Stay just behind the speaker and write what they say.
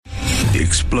The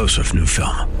explosive new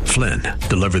film, Flynn,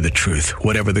 deliver the truth,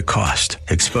 whatever the cost,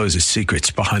 exposes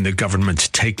secrets behind the government's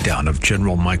takedown of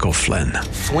General Michael Flynn.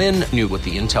 Flynn knew what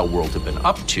the intel world had been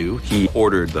up to. He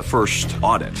ordered the first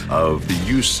audit of the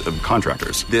use of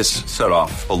contractors. This set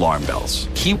off alarm bells.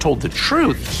 He told the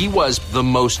truth. He was the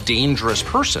most dangerous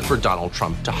person for Donald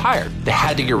Trump to hire. They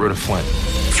had to get rid of Flynn.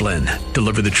 Flynn,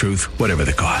 deliver the truth, whatever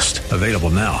the cost. Available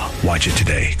now. Watch it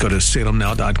today. Go to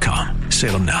salemnow.com.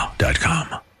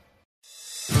 salemnow.com.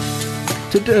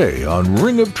 Today on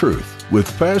Ring of Truth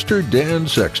with Pastor Dan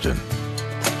Sexton.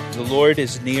 The Lord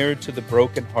is near to the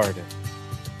brokenhearted,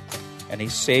 and He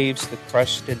saves the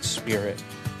crushed in spirit.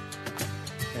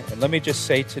 And let me just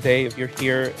say today, if you're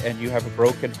here and you have a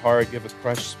broken heart, you have a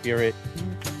crushed spirit,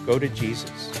 go to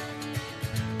Jesus.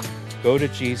 Go to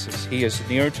Jesus. He is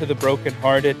near to the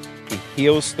brokenhearted. He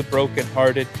heals the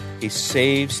brokenhearted. He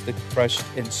saves the crushed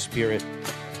in spirit.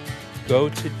 Go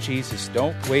to Jesus.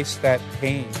 Don't waste that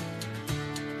pain.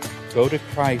 Go to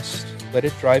Christ. Let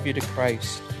it drive you to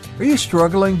Christ. Are you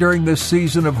struggling during this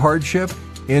season of hardship?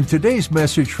 In today's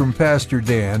message from Pastor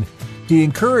Dan, he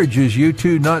encourages you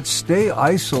to not stay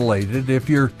isolated if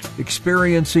you're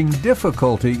experiencing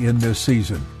difficulty in this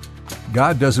season.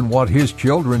 God doesn't want His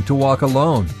children to walk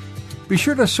alone. Be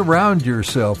sure to surround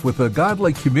yourself with a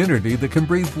godly community that can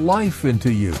breathe life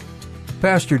into you.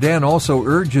 Pastor Dan also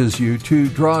urges you to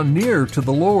draw near to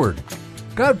the Lord.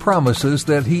 God promises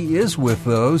that He is with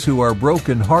those who are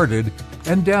brokenhearted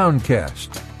and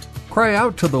downcast. Cry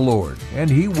out to the Lord, and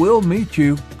He will meet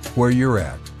you where you're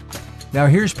at. Now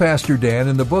here's Pastor Dan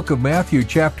in the book of Matthew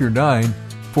chapter 9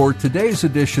 for today's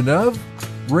edition of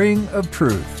Ring of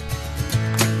Truth.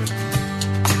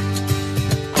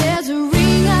 There's a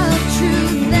ring of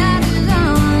truth that is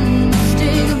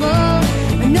unmistakable,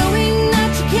 knowing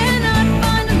that you cannot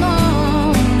find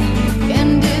alone.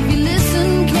 And if you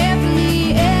listen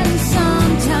carefully, and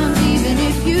sometimes even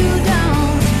if you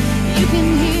don't, you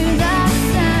can hear that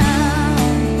sound.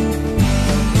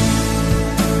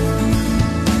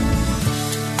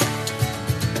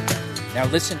 Now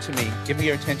listen to me. Give me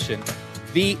your attention.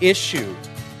 The issue,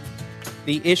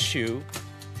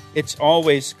 it's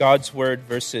always God's word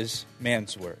versus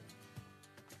man's word.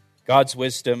 God's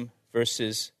wisdom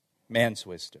versus man's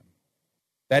wisdom.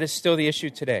 That is still the issue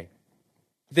today.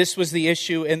 This was the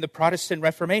issue in the Protestant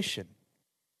Reformation.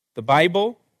 The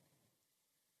Bible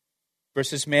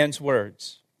versus man's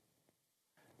words.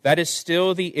 That is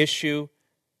still the issue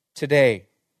today.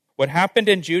 What happened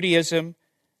in Judaism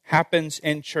happens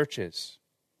in churches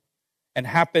and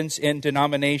happens in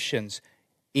denominations.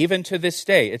 Even to this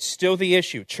day, it's still the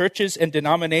issue. Churches and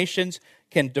denominations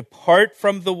can depart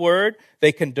from the Word.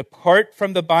 They can depart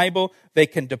from the Bible. They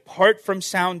can depart from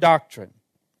sound doctrine.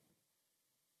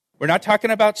 We're not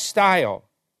talking about style.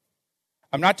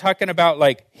 I'm not talking about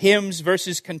like hymns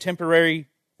versus contemporary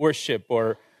worship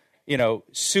or,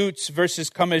 suits versus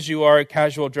come as you are,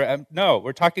 casual dress. No,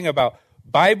 we're talking about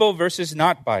Bible versus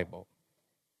not Bible.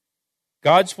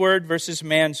 God's Word versus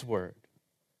man's Word.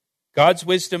 God's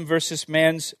wisdom versus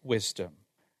man's wisdom.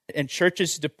 And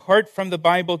churches depart from the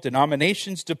Bible.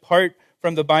 Denominations depart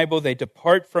from the Bible. They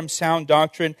depart from sound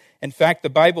doctrine. In fact, the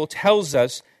Bible tells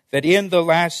us that in the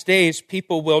last days,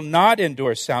 people will not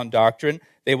endure sound doctrine.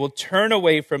 They will turn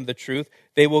away from the truth.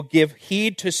 They will give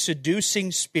heed to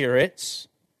seducing spirits.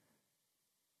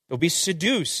 They'll be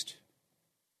seduced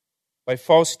by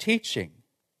false teaching.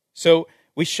 So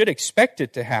we should expect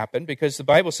it to happen because the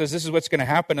Bible says this is what's going to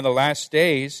happen in the last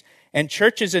days. And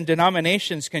churches and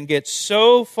denominations can get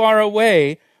so far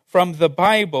away from the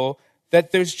Bible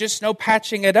that there's just no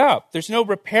patching it up. There's no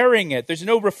repairing it. There's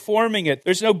no reforming it.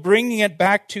 There's no bringing it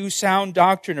back to sound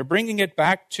doctrine or bringing it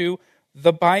back to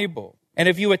the Bible. And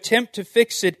if you attempt to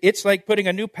fix it, it's like putting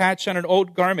a new patch on an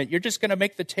old garment. You're just going to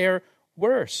make the tear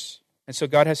worse. And so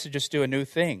God has to just do a new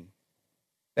thing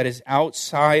that is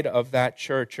outside of that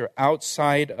church or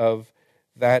outside of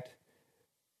that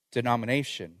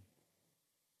denomination.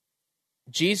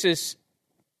 Jesus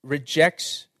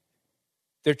rejects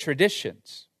their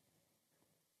traditions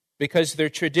because their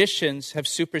traditions have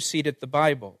superseded the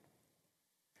Bible.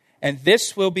 And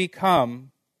this will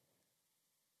become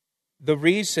the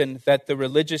reason that the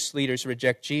religious leaders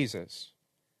reject Jesus,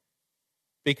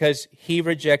 because He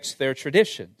rejects their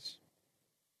traditions.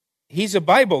 He's a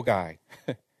Bible guy.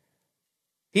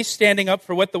 He's standing up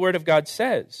for what the Word of God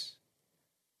says.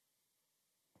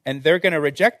 And they're going to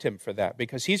reject Him for that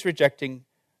because He's rejecting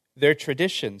their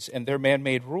traditions and their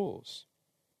man-made rules.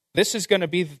 This is going to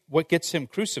be what gets Him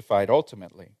crucified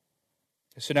ultimately.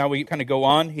 So now we kind of go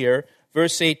on here.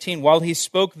 Verse 18, while He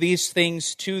spoke these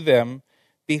things to them,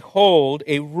 behold,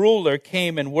 a ruler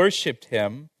came and worshipped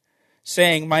Him,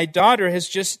 saying, "My daughter has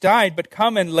just died, but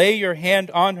come and lay your hand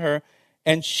on her,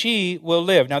 and she will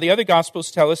live." Now, the other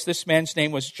Gospels tell us this man's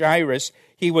name was Jairus.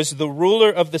 He was the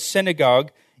ruler of the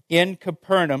synagogue in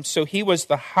Capernaum, so he was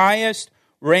the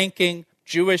highest-ranking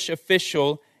Jewish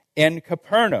official in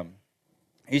Capernaum.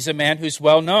 He's a man who's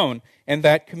well known in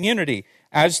that community.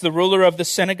 As the ruler of the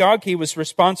synagogue, he was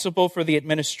responsible for the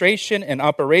administration and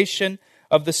operation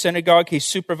of the synagogue. He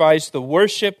supervised the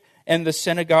worship in the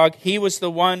synagogue. He was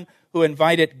the one who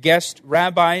invited guest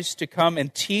rabbis to come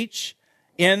and teach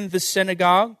in the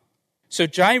synagogue. So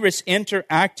Jairus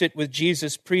interacted with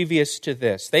Jesus previous to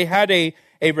this. They had a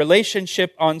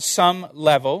relationship on some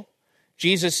level.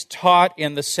 Jesus taught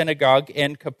in the synagogue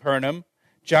in Capernaum.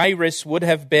 Jairus would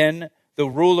have been the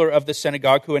ruler of the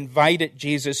synagogue who invited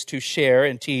Jesus to share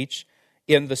and teach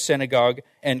in the synagogue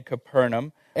in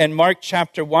Capernaum. In Mark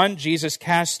chapter 1, Jesus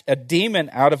cast a demon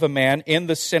out of a man in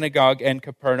the synagogue in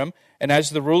Capernaum. And as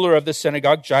the ruler of the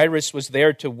synagogue, Jairus was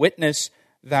there to witness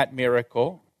that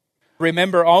miracle.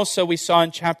 Remember also we saw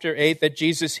in chapter 8 that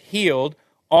Jesus healed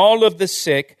all of the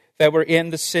sick that were in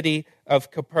the city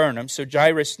of Capernaum. So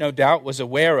Jairus no doubt was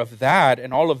aware of that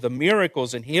and all of the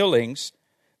miracles and healings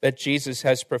that Jesus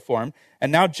has performed.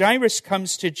 And now Jairus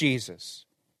comes to Jesus.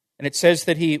 And it says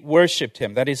that he worshiped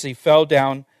him. That is, he fell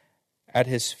down at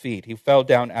his feet. He fell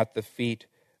down at the feet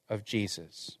of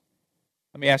Jesus.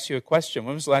 Let me ask you a question.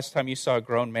 When was the last time you saw a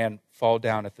grown man fall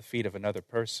down at the feet of another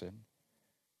person?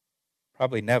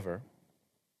 Probably never.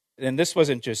 And this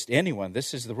wasn't just anyone.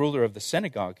 This is the ruler of the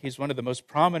synagogue. He's one of the most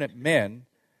prominent men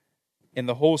in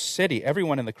the whole city.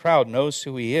 Everyone in the crowd knows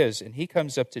who he is. And he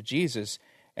comes up to Jesus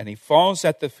and he falls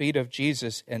at the feet of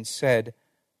Jesus and said,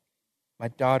 "My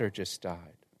daughter just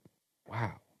died."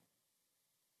 Wow.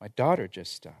 My daughter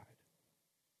just died.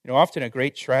 You know, often a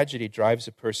great tragedy drives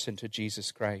a person to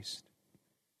Jesus Christ.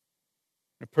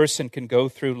 A person can go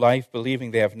through life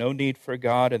believing they have no need for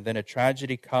God, and then a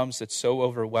tragedy comes that's so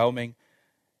overwhelming,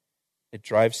 it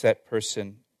drives that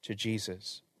person to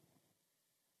Jesus.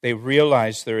 They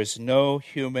realize there is no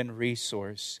human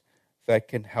resource that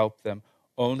can help them.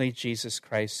 Only Jesus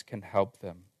Christ can help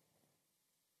them.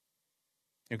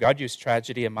 You know, God used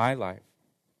tragedy in my life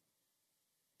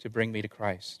to bring me to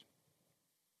Christ.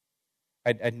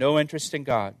 I had no interest in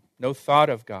God, no thought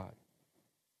of God,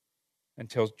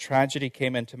 until tragedy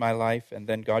came into my life, and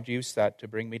then God used that to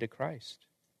bring me to Christ.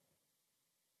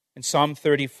 In Psalm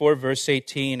 34, verse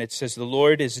 18, it says, "The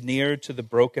Lord is near to the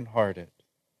brokenhearted,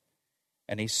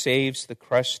 and he saves the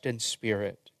crushed in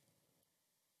spirit."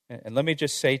 And let me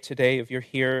just say today, if you're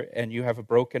here and you have a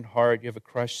broken heart, you have a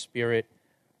crushed spirit,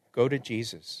 go to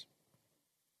Jesus.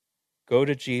 Go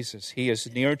to Jesus. He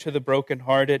is near to the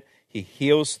brokenhearted. He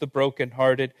heals the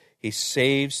brokenhearted. He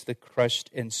saves the crushed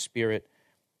in spirit.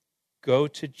 Go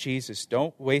to Jesus.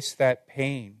 Don't waste that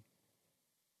pain.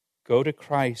 Go to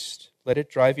Christ. Let it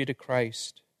drive you to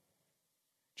Christ.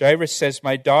 Jairus says,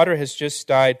 "My daughter has just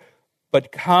died,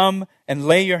 but come and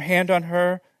lay your hand on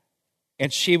her,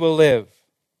 and she will live."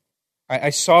 I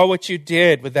saw what you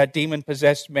did with that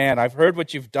demon-possessed man. I've heard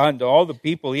what you've done to all the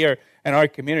people here in our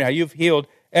community, how you've healed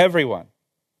everyone.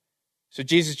 So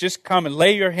Jesus, just come and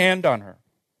lay your hand on her,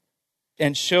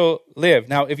 and she'll live.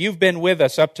 Now, if you've been with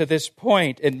us up to this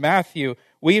point in Matthew,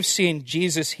 we've seen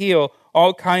Jesus heal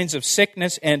all kinds of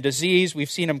sickness and disease.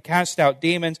 We've seen him cast out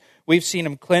demons. We've seen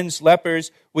him cleanse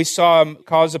lepers. We saw him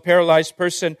cause a paralyzed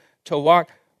person to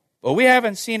walk. But we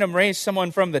haven't seen him raise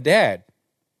someone from the dead.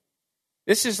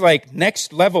 This is like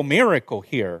next level miracle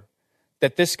here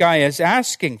that this guy is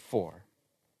asking for.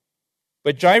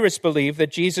 But Jairus believed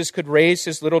that Jesus could raise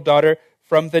his little daughter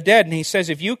from the dead. And he says,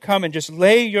 if you come and just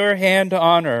lay your hand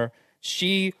on her,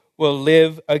 she will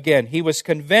live again. He was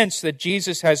convinced that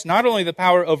Jesus has not only the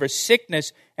power over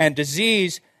sickness and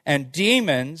disease and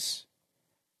demons,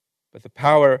 but the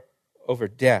power over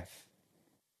death.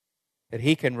 That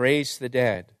he can raise the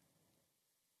dead.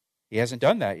 He hasn't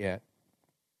done that yet.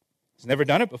 He's never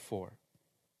done it before.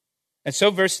 And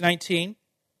so verse 19,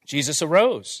 Jesus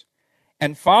arose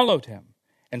and followed him.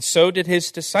 And so did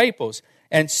his disciples.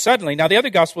 And suddenly, now the other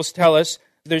Gospels tell us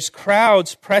there's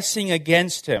crowds pressing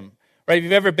against him. Right? If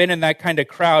you've ever been in that kind of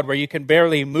crowd where you can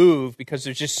barely move because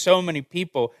there's just so many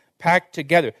people packed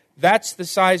together. That's the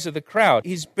size of the crowd.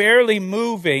 He's barely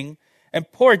moving.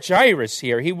 And poor Jairus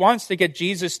here, he wants to get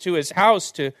Jesus to his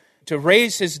house to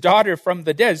raise his daughter from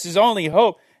the dead. It's his only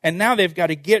hope. And now they've got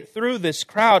to get through this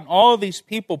crowd, all these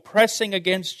people pressing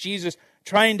against Jesus,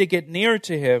 trying to get near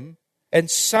to him.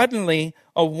 And suddenly,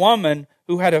 a woman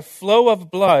who had a flow of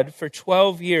blood for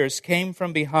 12 years came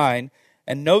from behind,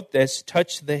 and note this,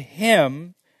 touched the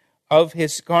hem of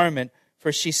his garment,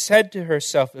 For she said to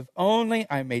herself, if only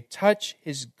I may touch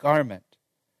his garment,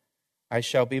 I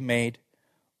shall be made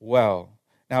well.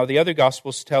 Now, the other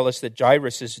Gospels tell us that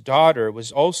Jairus' daughter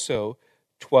was also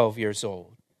 12 years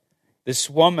old. This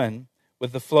woman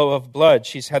with the flow of blood,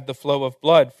 she's had the flow of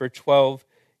blood for 12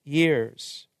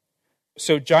 years.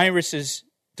 So Jairus'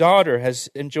 daughter has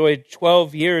enjoyed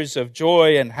 12 years of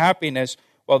joy and happiness,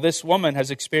 while this woman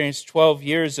has experienced 12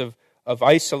 years of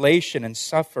isolation and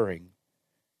suffering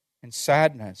and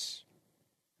sadness.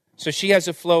 So she has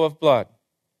a flow of blood.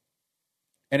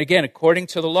 And again, according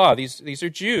to the law, these are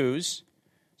Jews,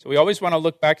 so we always want to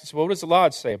look back and say, well, what does the law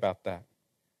say about that?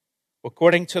 Well,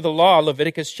 according to the law,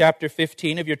 Leviticus chapter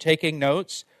 15, if you're taking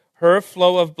notes, her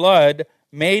flow of blood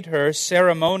made her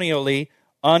ceremonially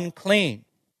unclean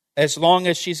as long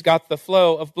as she's got the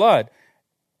flow of blood.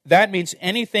 That means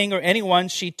anything or anyone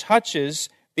she touches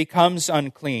becomes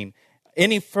unclean.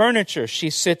 Any furniture she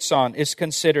sits on is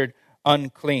considered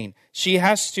unclean. She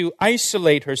has to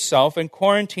isolate herself and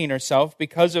quarantine herself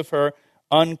because of her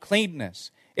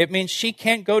uncleanness. It means she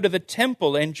can't go to the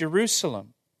temple in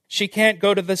Jerusalem. She can't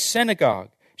go to the synagogue.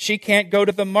 She can't go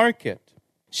to the market.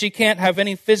 She can't have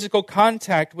any physical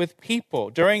contact with people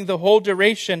during the whole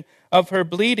duration of her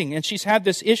bleeding. And she's had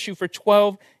this issue for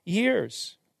 12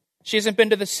 years. She hasn't been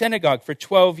to the synagogue for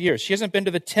 12 years. She hasn't been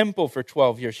to the temple for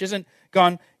 12 years. She hasn't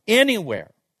gone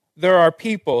anywhere. There are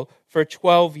people for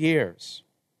 12 years.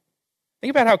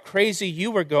 Think about how crazy you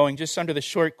were going just under the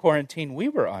short quarantine we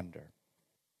were under.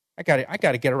 I got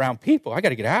to get around people. I got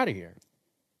to get out of here.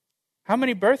 How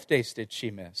many birthdays did she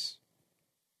miss?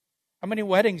 How many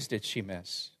weddings did she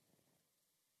miss?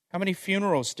 How many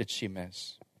funerals did she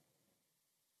miss?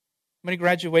 How many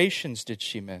graduations did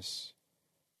she miss?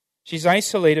 She's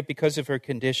isolated because of her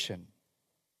condition.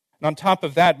 And on top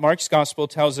of that, Mark's gospel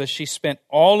tells us she spent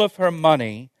all of her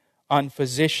money on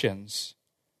physicians,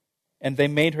 and they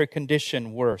made her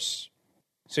condition worse.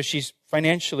 So she's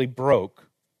financially broke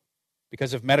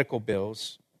because of medical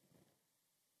bills.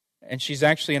 And she's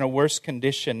actually in a worse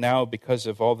condition now because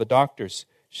of all the doctors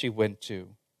she went to.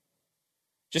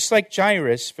 Just like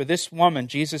Jairus, for this woman,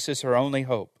 Jesus is her only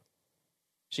hope.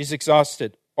 She's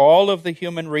exhausted all of the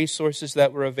human resources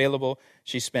that were available.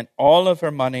 She spent all of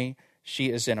her money.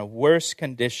 She is in a worse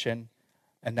condition,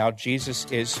 and now Jesus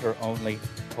is her only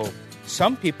hope.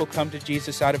 Some people come to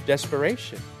Jesus out of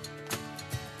desperation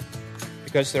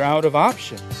because they're out of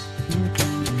options.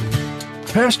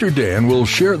 Pastor Dan will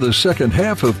share the second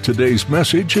half of today's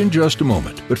message in just a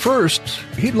moment. But first,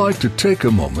 he'd like to take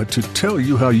a moment to tell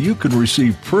you how you can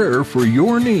receive prayer for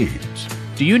your needs.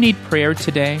 Do you need prayer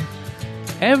today?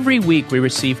 Every week we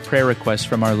receive prayer requests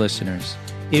from our listeners.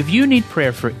 If you need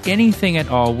prayer for anything at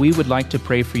all, we would like to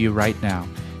pray for you right now.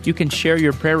 You can share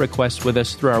your prayer requests with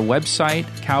us through our website,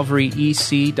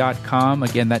 calvaryec.com.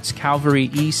 Again, that's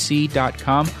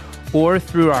calvaryec.com, or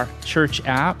through our church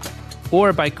app,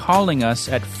 or by calling us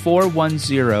at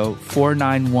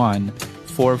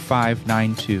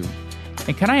 410-491-4592.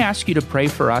 And can I ask you to pray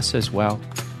for us as well?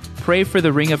 Pray for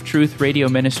the Ring of Truth radio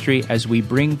ministry as we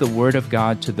bring the Word of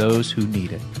God to those who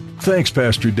need it. Thanks,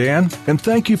 Pastor Dan, and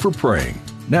thank you for praying.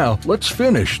 Now, let's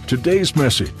finish today's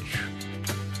message.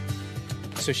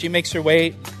 So she makes her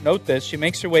way, note this, she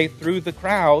makes her way through the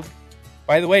crowd.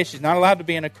 By the way, she's not allowed to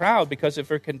be in a crowd because of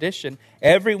her condition.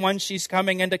 Everyone she's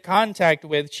coming into contact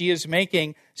with, she is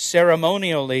making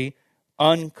ceremonially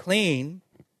unclean.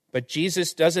 But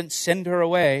Jesus doesn't send her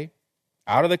away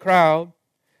out of the crowd.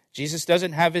 Jesus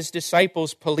doesn't have his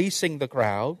disciples policing the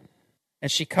crowd.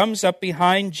 And she comes up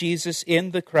behind Jesus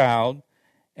in the crowd.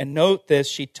 And note this,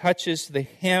 she touches the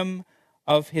hem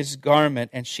of his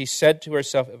garment. And she said to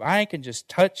herself, if I can just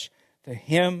touch the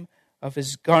hem of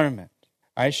his garment,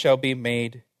 I shall be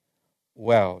made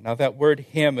well. Now that word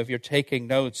hem, if you're taking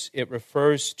notes, it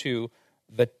refers to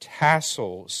the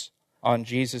tassels on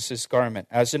Jesus' garment.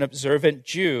 As an observant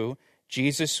Jew,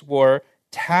 Jesus wore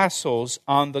tassels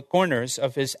on the corners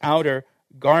of his outer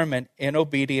garment in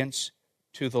obedience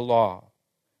to the law.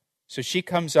 So she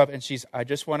comes up and I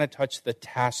just want to touch the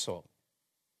tassel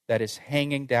that is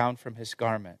hanging down from his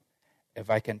garment. If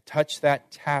I can touch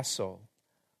that tassel,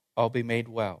 I'll be made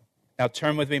well. Now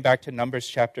turn with me back to Numbers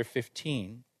chapter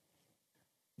 15.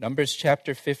 Numbers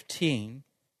chapter 15,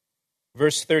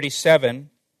 verse 37.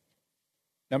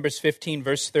 Numbers 15,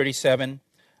 verse 37.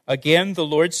 Again, the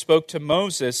Lord spoke to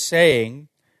Moses, saying,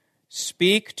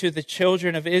 speak to the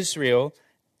children of Israel,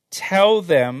 tell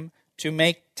them to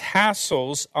make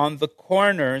tassels on the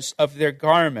corners of their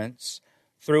garments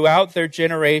throughout their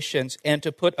generations, and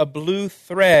to put a blue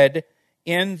thread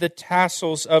in the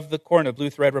tassels of the corner.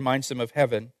 Blue thread reminds them of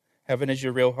heaven. Heaven is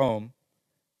your real home.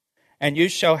 and you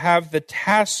shall have the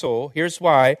tassel, here's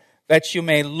why, that you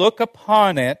may look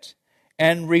upon it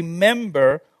and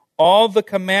remember all the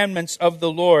commandments of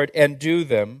the Lord and do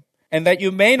them, and that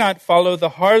you may not follow the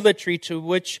harlotry to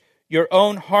which your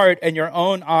own heart and your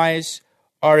own eyes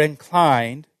are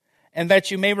inclined, and that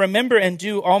you may remember and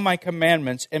do all my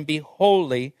commandments and be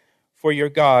holy for your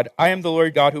God. I am the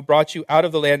Lord God who brought you out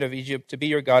of the land of Egypt to be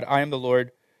your God. I am the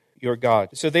Lord your God.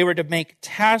 So they were to make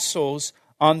tassels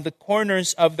on the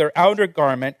corners of their outer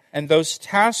garment, and those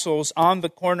tassels on the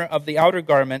corner of the outer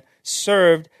garment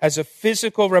served as a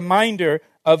physical reminder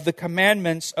of the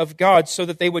commandments of God so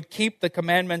that they would keep the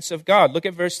commandments of God. Look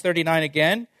at verse 39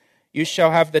 again. You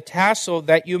shall have the tassel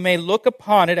that you may look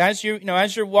upon it as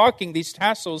you're walking. These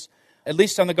tassels, at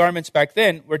least on the garments back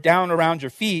then, were down around your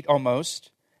feet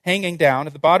almost, hanging down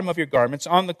at the bottom of your garments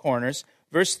on the corners.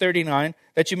 Verse 39,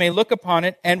 that you may look upon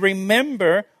it and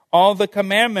remember all the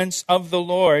commandments of the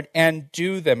Lord and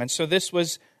do them. And so this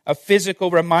was a physical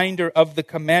reminder of the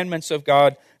commandments of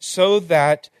God so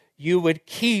that you would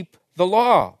keep the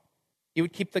law. You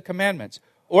would keep the commandments.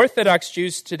 Orthodox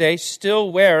Jews today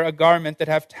still wear a garment that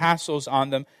have tassels on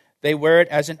them. They wear it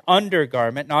as an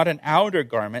undergarment, not an outer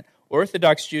garment.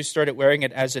 Orthodox Jews started wearing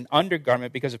it as an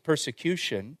undergarment because of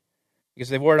persecution. Because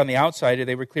they wore it on the outside,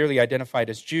 they were clearly identified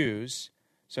as Jews.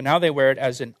 So now they wear it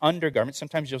as an undergarment.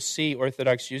 Sometimes you'll see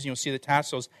Orthodox Jews, and you'll see the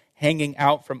tassels hanging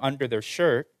out from under their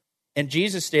shirt. In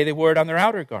Jesus' day, they wore it on their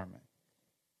outer garment.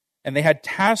 And they had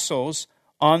tassels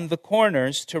on the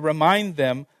corners to remind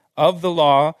them of the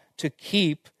law, to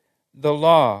keep the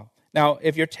law. Now,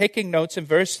 if you're taking notes in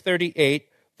verse 38,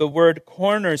 the word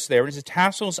corners there is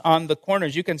tassels on the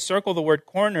corners. You can circle the word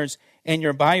corners in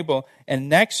your Bible, and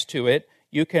next to it,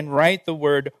 you can write the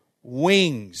word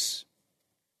wings.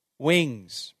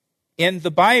 Wings. In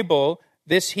the Bible,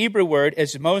 this Hebrew word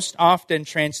is most often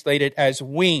translated as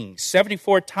wings.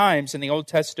 74 times in the Old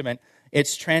Testament,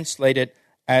 it's translated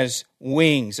as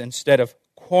wings instead of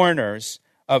corners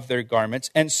of their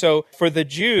garments. And so for the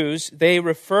Jews, they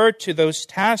referred to those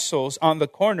tassels on the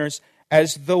corners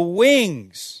as the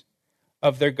wings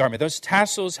of their garment. Those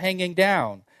tassels hanging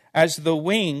down as the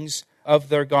wings of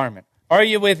their garment. Are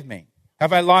you with me?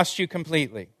 Have I lost you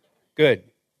completely? Good.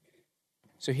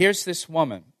 So here's this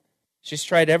woman. She's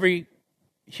tried every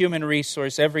human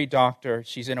resource, every doctor.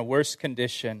 She's in a worse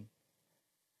condition.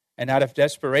 And out of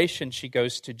desperation, she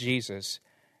goes to Jesus.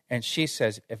 And she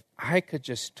says, if I could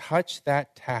just touch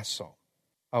that tassel,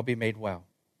 I'll be made well.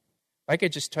 If I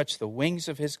could just touch the wings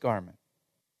of his garment,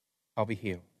 I'll be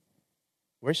healed.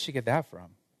 Where'd she get that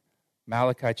from?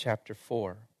 Malachi chapter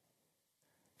 4,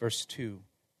 verse 2.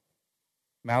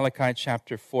 Malachi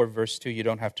chapter 4, verse 2. You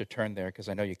don't have to turn there because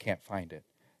I know you can't find it.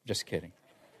 Just kidding.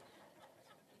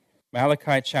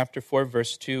 Malachi chapter 4,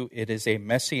 verse 2. It is a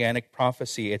messianic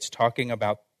prophecy. It's talking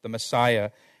about the Messiah.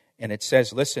 And it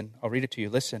says, listen, I'll read it to you.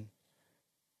 Listen.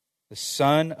 The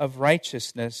Son of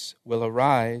Righteousness will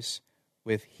arise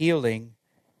with healing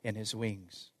in his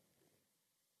wings.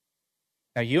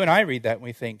 Now, you and I read that and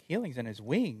we think, healing's in his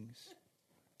wings.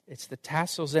 It's the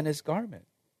tassels in his garment.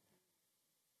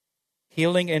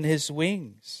 Healing in his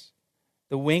wings.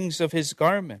 The wings of his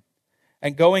garment.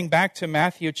 And going back to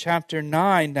Matthew chapter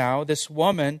 9 now, this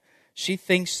woman, she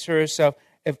thinks to herself,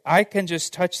 if I can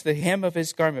just touch the hem of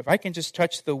his garment, if I can just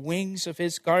touch the wings of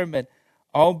his garment,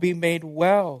 I'll be made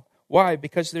well. Why?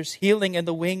 Because there's healing in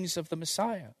the wings of the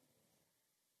Messiah.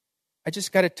 I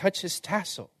just got to touch his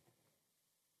tassel,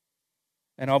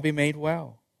 and I'll be made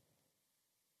well.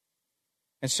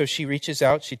 And so she reaches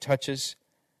out, she touches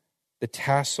the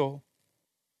tassel,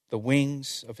 the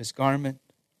wings of his garment.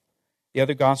 The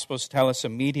other Gospels tell us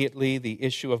immediately the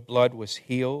issue of blood was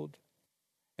healed.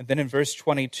 And then in verse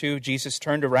 22, Jesus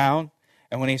turned around,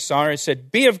 and when he saw her, he said,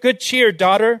 be of good cheer,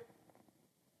 daughter.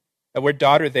 The word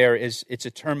daughter there it's a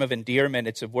term of endearment.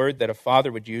 It's a word that a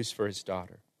father would use for his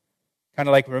daughter. Kind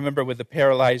of like, remember with the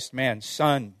paralyzed man,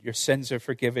 son, your sins are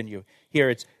forgiven you. Here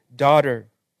it's daughter.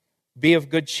 Be of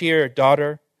good cheer,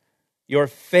 daughter. Your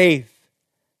faith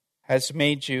has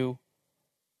made you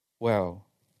well.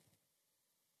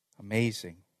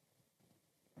 Amazing.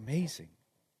 Amazing.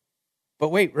 But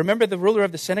wait, remember the ruler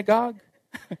of the synagogue?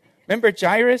 Remember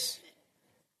Jairus?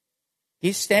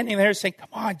 He's standing there saying, come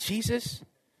on, Jesus,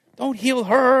 don't heal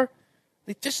her.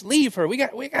 Just leave her. We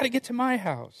got to get to my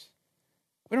house.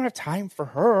 We don't have time for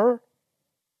her.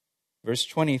 Verse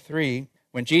 23,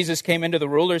 when Jesus came into the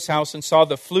ruler's house and saw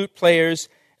the flute players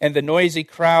and the noisy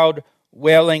crowd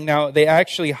wailing. Now, they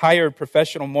actually hired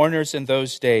professional mourners in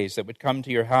those days that would come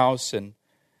to your house and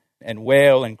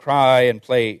wail and cry and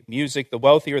play music. The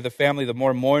wealthier the family, the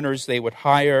more mourners they would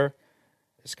hire.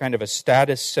 as kind of a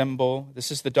status symbol.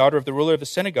 This is the daughter of the ruler of the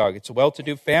synagogue. It's a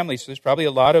well-to-do family, so there's probably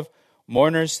a lot of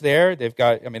mourners there. They've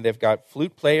got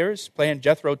flute players playing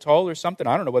Jethro Tull or something.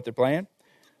 I don't know what they're playing.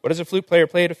 What does a flute player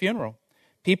play at a funeral?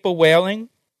 People wailing.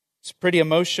 It's a pretty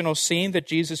emotional scene that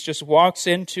Jesus just walks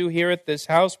into here at this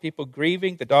house. People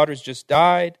grieving. The daughter's just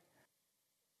died.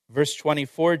 Verse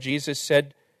 24, Jesus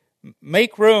said,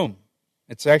 "Make room."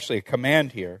 It's actually a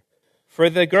command here. "For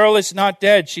the girl is not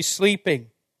dead, she's sleeping."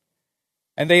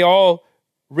 And they all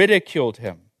ridiculed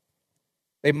him.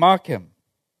 They mock him.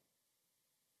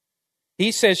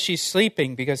 He says she's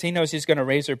sleeping because he knows he's going to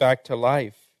raise her back to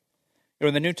life.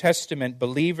 In the New Testament,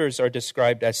 believers are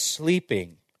described as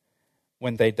sleeping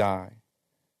when they die.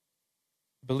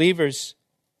 Believers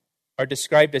are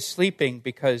described as sleeping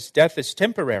because death is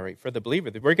temporary for the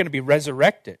believer. We're going to be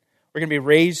resurrected. We're going to be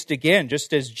raised again,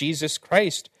 just as Jesus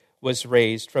Christ was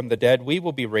raised from the dead. We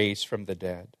will be raised from the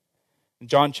dead. In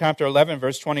John chapter 11,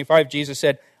 verse 25, Jesus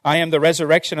said, "I am the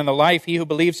resurrection and the life. He who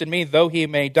believes in me, though he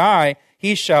may die,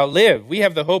 he shall live." We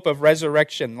have the hope of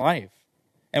resurrection life.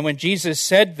 And when Jesus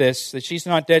said this, that she's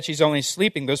not dead, she's only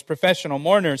sleeping, those professional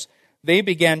mourners, they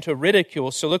began to ridicule.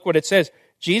 So look what it says.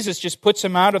 Jesus just puts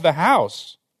them out of the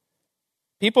house.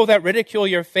 People that ridicule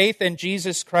your faith in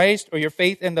Jesus Christ or your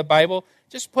faith in the Bible,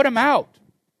 just put them out.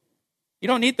 You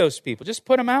don't need those people. Just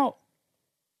put them out.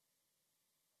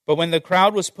 But when the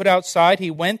crowd was put outside,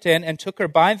 he went in and took her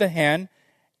by the hand,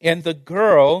 and the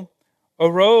girl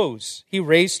arose. He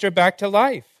raised her back to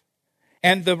life.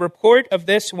 And the report of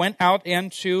this went out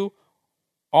into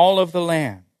all of the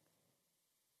land.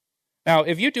 Now,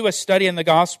 if you do a study in the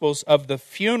Gospels of the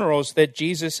funerals that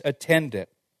Jesus attended,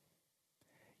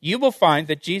 you will find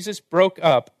that Jesus broke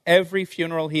up every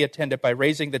funeral he attended by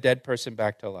raising the dead person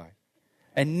back to life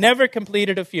and never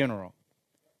completed a funeral.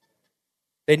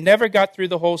 They never got through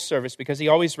the whole service because he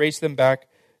always raised them back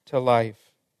to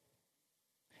life.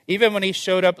 Even when he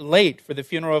showed up late for the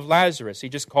funeral of Lazarus, he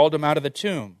just called him out of the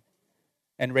tomb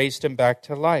and raised him back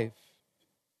to life.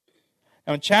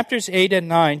 Now, in chapters 8 and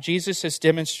 9, Jesus has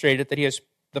demonstrated that he has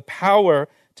the power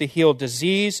to heal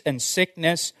disease and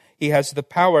sickness. He has the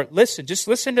power, just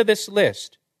listen to this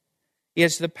list. He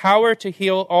has the power to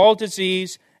heal all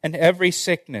disease and every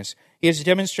sickness. He has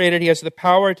demonstrated he has the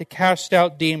power to cast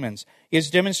out demons. He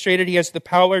has demonstrated he has the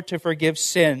power to forgive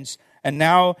sins. And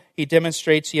now he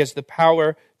demonstrates he has the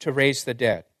power to raise the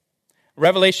dead.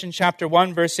 Revelation chapter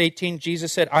 1, verse 18,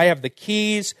 Jesus said, "I have the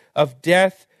keys of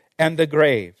death and the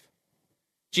grave."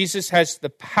 Jesus has the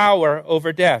power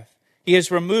over death. He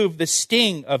has removed the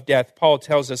sting of death, Paul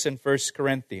tells us in 1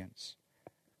 Corinthians.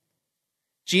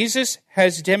 Jesus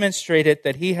has demonstrated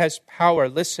that he has power,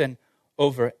 listen,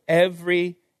 over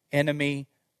every enemy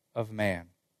of man.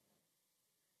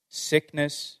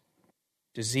 Sickness,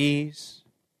 disease,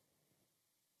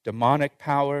 demonic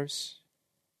powers,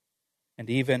 and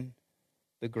even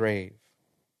the grave.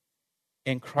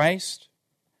 In Christ,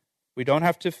 we don't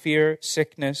have to fear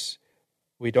sickness.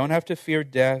 We don't have to fear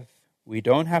death. We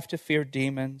don't have to fear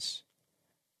demons.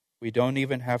 We don't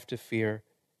even have to fear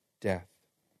death.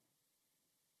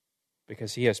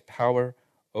 Because he has power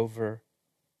over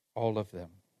all of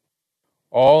them.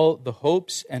 All the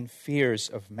hopes and fears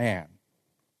of man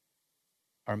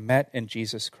are met in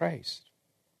Jesus Christ.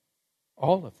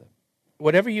 All of them.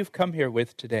 Whatever you've come here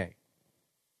with today,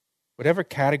 whatever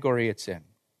category it's in,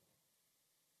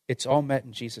 it's all met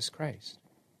in Jesus Christ.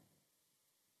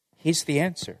 He's the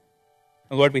answer.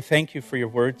 And Lord, we thank you for your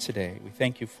word today. We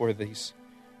thank you for these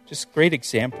just great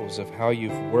examples of how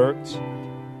you've worked,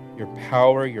 your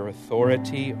power, your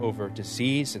authority over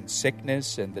disease and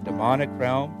sickness and the demonic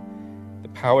realm, the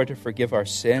power to forgive our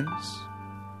sins,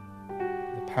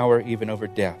 the power even over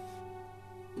death.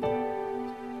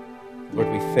 Lord,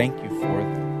 we thank you for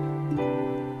them.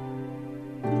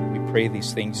 We pray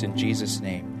these things in Jesus'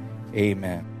 name.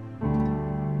 Amen.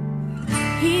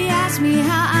 He asked me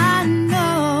how I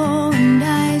know, and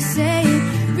I say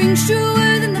it rings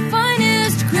truer than the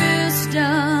finest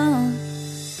crystal.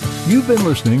 You've been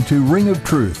listening to Ring of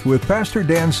Truth with Pastor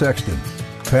Dan Sexton.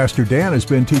 Pastor Dan has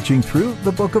been teaching through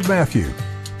the book of Matthew,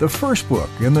 the first book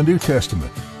in the New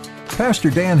Testament. Pastor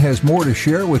Dan has more to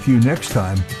share with you next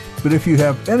time, but if you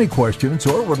have any questions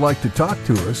or would like to talk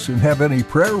to us and have any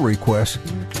prayer requests,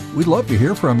 we'd love to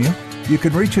hear from you. You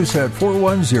can reach us at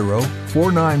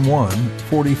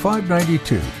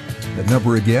 410-491-4592. The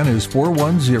number again is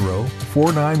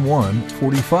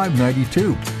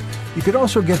 410-491-4592. You can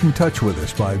also get in touch with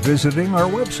us by visiting our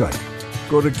website.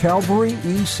 Go to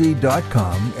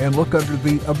calvaryec.com and look under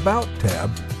the About tab,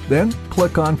 then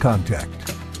click on Contact.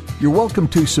 You're welcome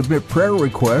to submit prayer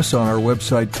requests on our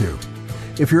website too.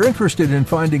 If you're interested in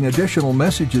finding additional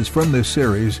messages from this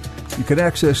series, you can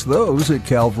access those at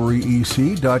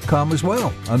calvaryec.com as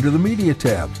well, under the Media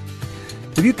tab.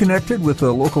 Have you connected with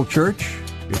a local church?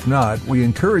 If not, we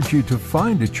encourage you to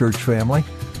find a church family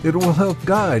that will help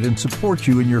guide and support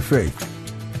you in your faith.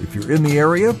 If you're in the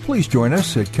area, please join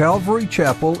us at Calvary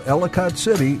Chapel, Ellicott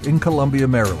City in Columbia,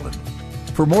 Maryland.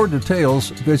 For more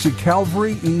details, visit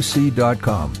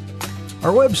calvaryec.com.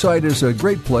 Our website is a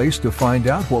great place to find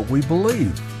out what we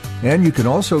believe, and you can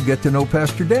also get to know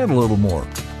Pastor Dan a little more.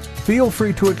 Feel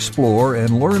free to explore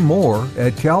and learn more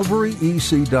at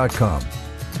calvaryec.com.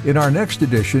 In our next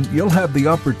edition, you'll have the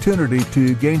opportunity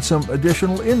to gain some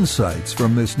additional insights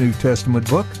from this New Testament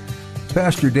book.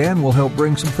 Pastor Dan will help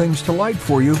bring some things to light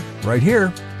for you right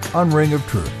here on Ring of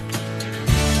Truth.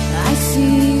 I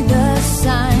see the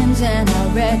signs and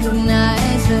I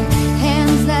recognize the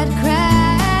hands that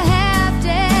crafted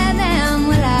them.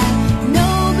 Well, I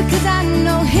know because I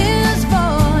know His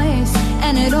voice,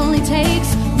 and it only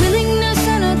takes willingness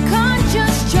and a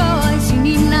conscious choice. You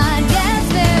need not guess,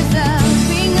 there's a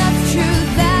ring of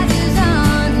truth that is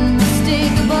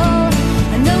unmistakable,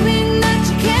 knowing that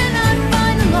you cannot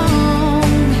find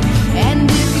alone. And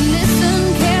if you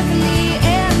listen carefully,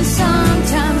 and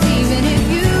sometimes even if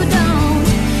you don't,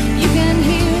 you can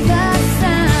hear the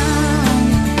sound.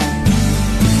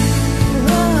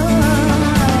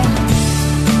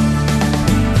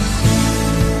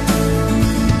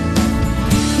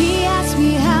 He asked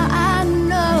me how I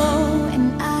know,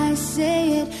 and I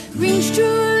say it rings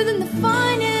truer than the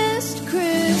finest crystal.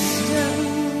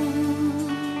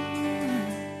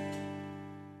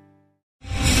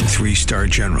 3-star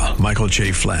General Michael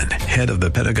J. Flynn, head of the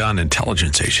Pentagon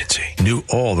Intelligence Agency, knew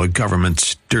all the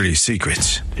government's dirty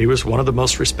secrets. He was one of the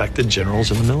most respected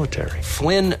generals in the military.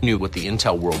 Flynn knew what the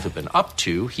intel world had been up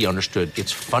to. He understood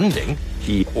its funding.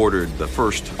 He ordered the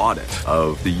first audit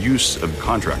of the use of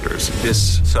contractors.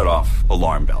 This set off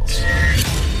alarm bells.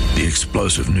 The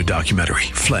explosive new documentary,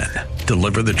 Flynn,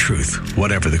 Deliver the Truth,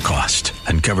 Whatever the Cost,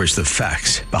 uncovers the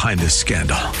facts behind this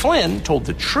scandal. Flynn told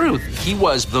the truth. He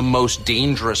was the most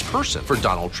dangerous person for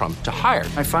Donald Trump to hire.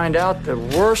 I find out the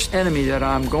worst enemy that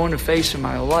I'm going to face in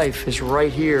my life is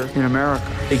right here in America.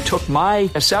 They took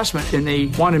my assessment and they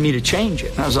wanted me to change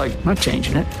it. And I was like, I'm not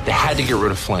changing it. They had to get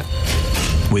rid of Flynn.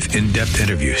 With in-depth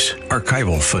interviews,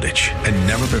 archival footage, and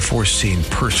never-before-seen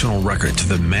personal records of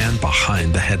the man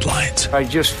behind the headlines. I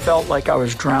just felt like I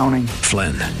was drowning.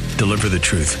 Flynn, Deliver the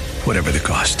Truth, Whatever the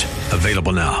Cost.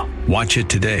 Available now. Watch it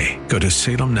today. Go to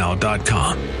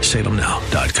salemnow.com.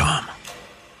 salemnow.com.